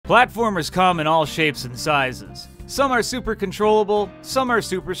Platformers come in all shapes and sizes. Some are super controllable, some are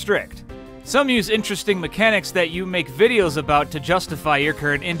super strict. Some use interesting mechanics that you make videos about to justify your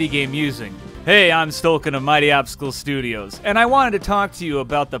current indie game using. Hey, I'm Stolkin of Mighty Obstacle Studios, and I wanted to talk to you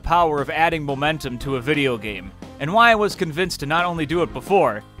about the power of adding momentum to a video game, and why I was convinced to not only do it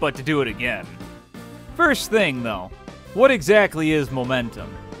before, but to do it again. First thing though, what exactly is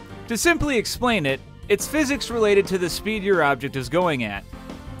momentum? To simply explain it, it's physics related to the speed your object is going at.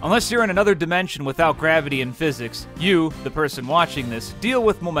 Unless you're in another dimension without gravity and physics, you, the person watching this, deal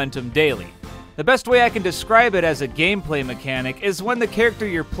with momentum daily. The best way I can describe it as a gameplay mechanic is when the character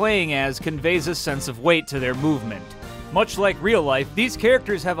you're playing as conveys a sense of weight to their movement. Much like real life, these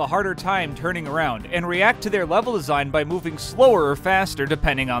characters have a harder time turning around and react to their level design by moving slower or faster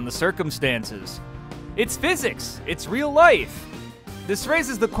depending on the circumstances. It's physics, it's real life. This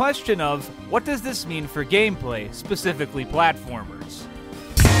raises the question of, what does this mean for gameplay, specifically platformers?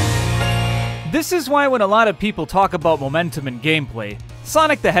 This is why when a lot of people talk about momentum in gameplay,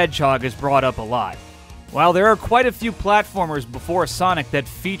 Sonic the Hedgehog is brought up a lot. While there are quite a few platformers before Sonic that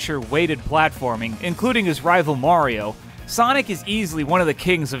feature weighted platforming, including his rival Mario, Sonic is easily one of the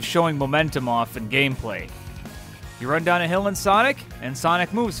kings of showing momentum off in gameplay. You run down a hill in Sonic, and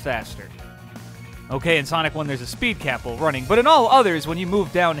Sonic moves faster. Okay, in Sonic 1 there's a speed cap while running, but in all others, when you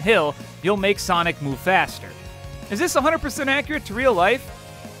move downhill, you'll make Sonic move faster. Is this 100% accurate to real life?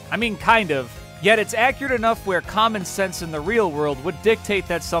 I mean, kind of. Yet it's accurate enough where common sense in the real world would dictate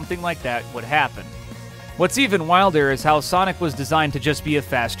that something like that would happen. What's even wilder is how Sonic was designed to just be a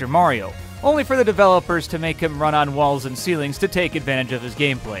faster Mario, only for the developers to make him run on walls and ceilings to take advantage of his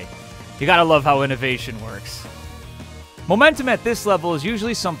gameplay. You gotta love how innovation works. Momentum at this level is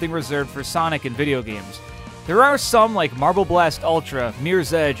usually something reserved for Sonic in video games. There are some like Marble Blast Ultra,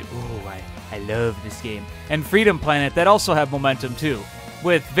 Mirror's Edge, ooh, I love this game, and Freedom Planet that also have momentum too,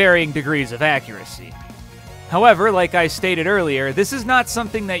 with varying degrees of accuracy. However, like I stated earlier, this is not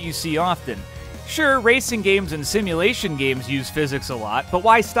something that you see often. Sure, racing games and simulation games use physics a lot, but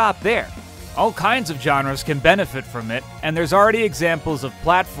why stop there? All kinds of genres can benefit from it, and there's already examples of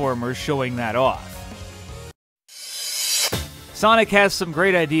platformers showing that off. Sonic has some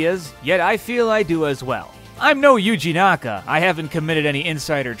great ideas, yet I feel I do as well. I'm no Yuji Naka, I haven't committed any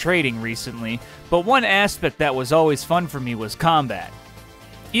insider trading recently, but one aspect that was always fun for me was combat.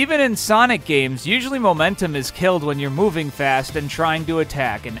 Even in Sonic games, usually momentum is killed when you're moving fast and trying to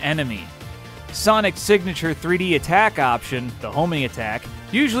attack an enemy. Sonic's signature 3D attack option, the homing attack,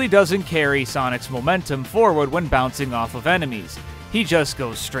 usually doesn't carry Sonic's momentum forward when bouncing off of enemies. He just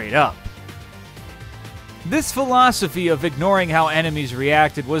goes straight up. This philosophy of ignoring how enemies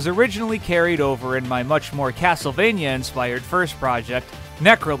reacted was originally carried over in my much more Castlevania-inspired first project,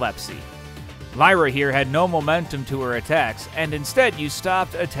 Necrolepsy. Lyra here had no momentum to her attacks, and instead you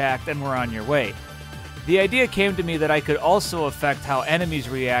stopped, attacked, and were on your way. The idea came to me that I could also affect how enemies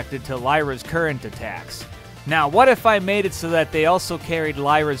reacted to Lyra's current attacks. Now, what if I made it so that they also carried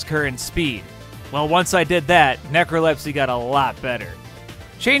Lyra's current speed? Well, once I did that, Necrolepsy got a lot better.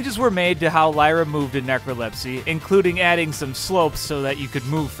 Changes were made to how Lyra moved in Necrolepsy, including adding some slopes so that you could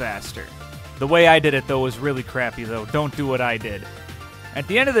move faster. The way I did it, though, was really crappy, though. Don't do what I did. At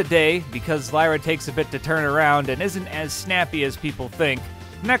the end of the day, because Lyra takes a bit to turn around and isn't as snappy as people think,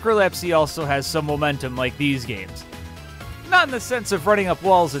 Necrolepsy also has some momentum like these games. Not in the sense of running up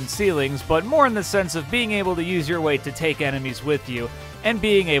walls and ceilings, but more in the sense of being able to use your weight to take enemies with you, and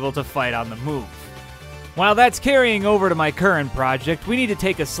being able to fight on the move. While that's carrying over to my current project, we need to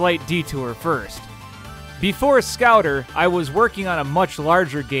take a slight detour first. Before Scouter, I was working on a much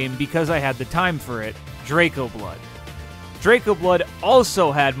larger game because I had the time for it, Draco Blood. Draco Blood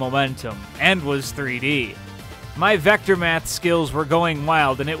also had momentum, and was 3D. My vector math skills were going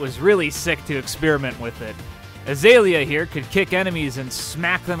wild, and it was really sick to experiment with it. Azalea here could kick enemies and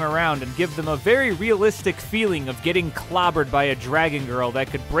smack them around and give them a very realistic feeling of getting clobbered by a dragon girl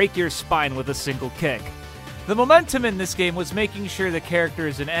that could break your spine with a single kick. The momentum in this game was making sure the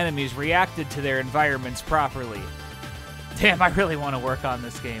characters and enemies reacted to their environments properly. Damn, I really want to work on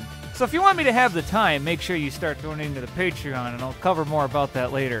this game. So if you want me to have the time, make sure you start donating to the Patreon, and I'll cover more about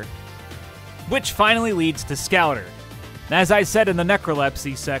that later. Which finally leads to Scouter. As I said in the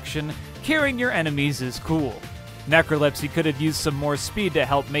Necrolepsy section, carrying your enemies is cool. Necrolepsy could have used some more speed to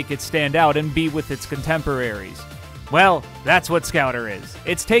help make it stand out and be with its contemporaries. Well, that's what Scouter is.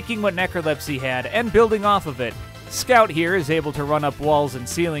 It's taking what Necrolepsy had and building off of it. Scout here is able to run up walls and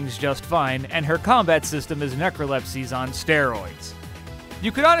ceilings just fine, and her combat system is Necrolepsy's on steroids.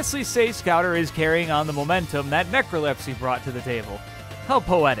 You could honestly say Scouter is carrying on the momentum that Necrolepsy brought to the table. How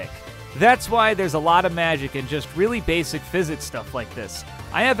poetic. That's why there's a lot of magic in just really basic physics stuff like this.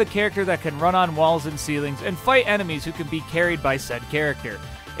 I have a character that can run on walls and ceilings and fight enemies who can be carried by said character.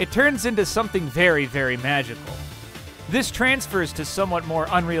 It turns into something very, very magical. This transfers to somewhat more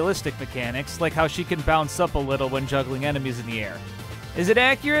unrealistic mechanics, like how she can bounce up a little when juggling enemies in the air. Is it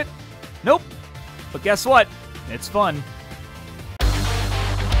accurate? Nope. But guess what? It's fun.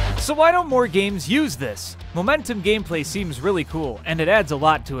 So why don't more games use this? Momentum gameplay seems really cool, and it adds a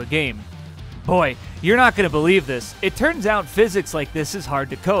lot to a game. Boy, you're not going to believe this. It turns out physics like this is hard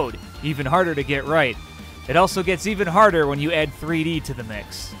to code, even harder to get right. It also gets even harder when you add 3D to the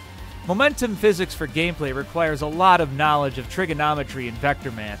mix. Momentum physics for gameplay requires a lot of knowledge of trigonometry and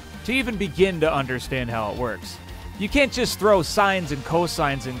vector math to even begin to understand how it works. You can't just throw sines and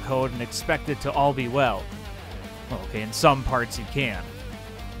cosines in code and expect it to all be well. Okay, in some parts you can.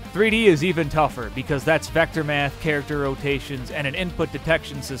 3D is even tougher because that's vector math, character rotations, and an input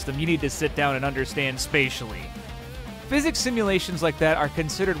detection system you need to sit down and understand spatially. Physics simulations like that are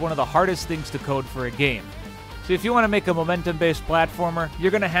considered one of the hardest things to code for a game. So if you want to make a momentum-based platformer,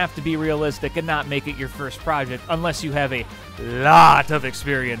 you're going to have to be realistic and not make it your first project unless you have a lot of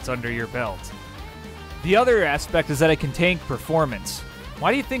experience under your belt. The other aspect is that it can tank performance.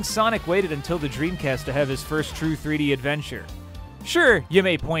 Why do you think Sonic waited until the Dreamcast to have his first true 3D adventure? Sure, you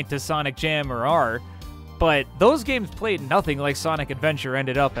may point to Sonic Jam or R, but those games played nothing like Sonic Adventure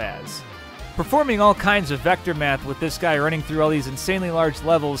ended up as. Performing all kinds of vector math with this guy running through all these insanely large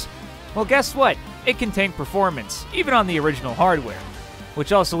levels, well, guess what? It can tank performance, even on the original hardware,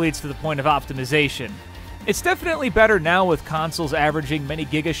 which also leads to the point of optimization. It's definitely better now with consoles averaging many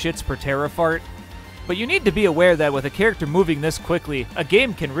gigashits per terafart, but you need to be aware that with a character moving this quickly, a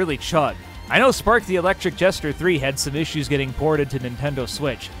game can really chug. I know Spark the Electric Jester 3 had some issues getting ported to Nintendo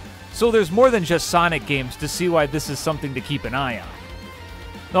Switch, so there's more than just Sonic games to see why this is something to keep an eye on.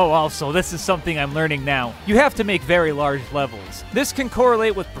 Oh, also, this is something I'm learning now. You have to make very large levels. This can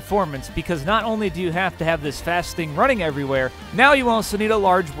correlate with performance because not only do you have to have this fast thing running everywhere, now you also need a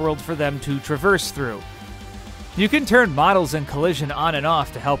large world for them to traverse through. You can turn models and collision on and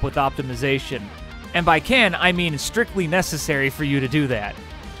off to help with optimization. And by can, I mean strictly necessary for you to do that.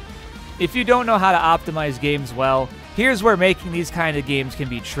 If you don't know how to optimize games well, here's where making these kind of games can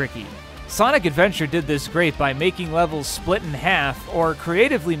be tricky. Sonic Adventure did this great by making levels split in half, or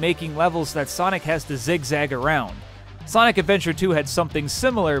creatively making levels that Sonic has to zigzag around. Sonic Adventure 2 had something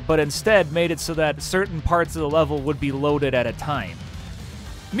similar, but instead made it so that certain parts of the level would be loaded at a time.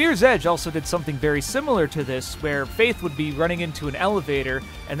 Mirror's Edge also did something very similar to this, where Faith would be running into an elevator,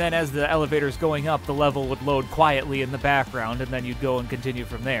 and then as the elevator's going up, the level would load quietly in the background, and then you'd go and continue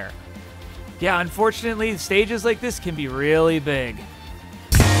from there. Yeah, unfortunately, stages like this can be really big.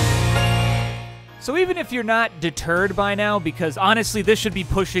 So even if you're not deterred by now, because honestly this should be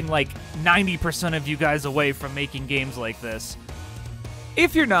pushing like 90% of you guys away from making games like this.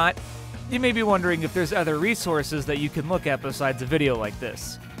 If you're not, you may be wondering if there's other resources that you can look at besides a video like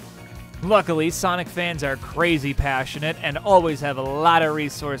this. Luckily, Sonic fans are crazy passionate and always have a lot of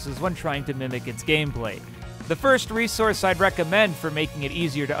resources when trying to mimic its gameplay. The first resource I'd recommend for making it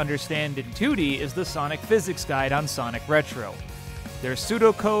easier to understand in 2D is the Sonic Physics Guide on Sonic Retro. There's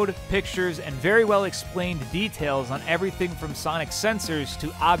pseudocode, pictures, and very well explained details on everything from Sonic sensors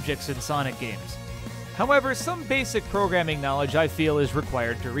to objects in Sonic games. However, some basic programming knowledge I feel is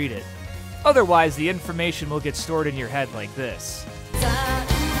required to read it. Otherwise, the information will get stored in your head like this.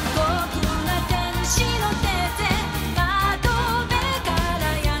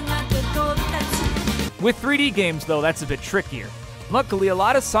 With 3D games, though, that's a bit trickier. Luckily, a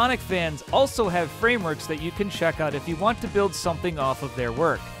lot of Sonic fans also have frameworks that you can check out if you want to build something off of their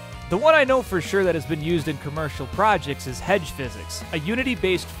work. The one I know for sure that has been used in commercial projects is Hedge Physics, a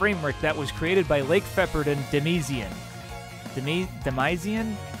Unity-based framework that was created by Lake Feppard and Damizian?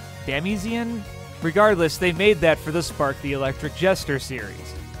 Regardless, they made that for the Spark the Electric Jester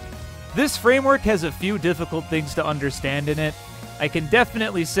series. This framework has a few difficult things to understand in it. I can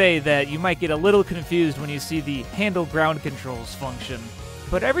definitely say that you might get a little confused when you see the handle ground controls function,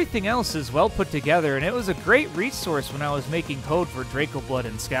 but everything else is well put together, and it was a great resource when I was making code for Draco Blood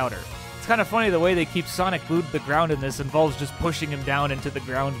and Scouter. It's kind of funny the way they keep Sonic glued to the ground in this involves just pushing him down into the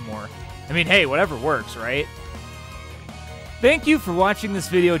ground more. I mean, hey, whatever works, right? Thank you for watching this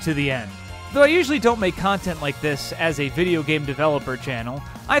video to the end. Though I usually don't make content like this as a video game developer channel,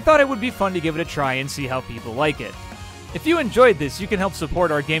 I thought it would be fun to give it a try and see how people like it. If you enjoyed this, you can help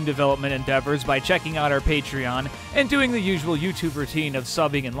support our game development endeavors by checking out our Patreon and doing the usual YouTube routine of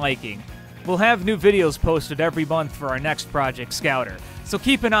subbing and liking. We'll have new videos posted every month for our next project, Scouter, so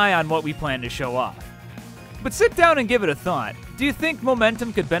keep an eye on what we plan to show off. But sit down and give it a thought. Do you think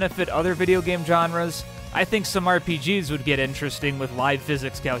Momentum could benefit other video game genres? I think some RPGs would get interesting with live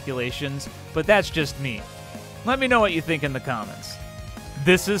physics calculations, but that's just me. Let me know what you think in the comments.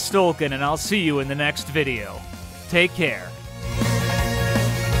 This is Stolkin, and I'll see you in the next video. Take care.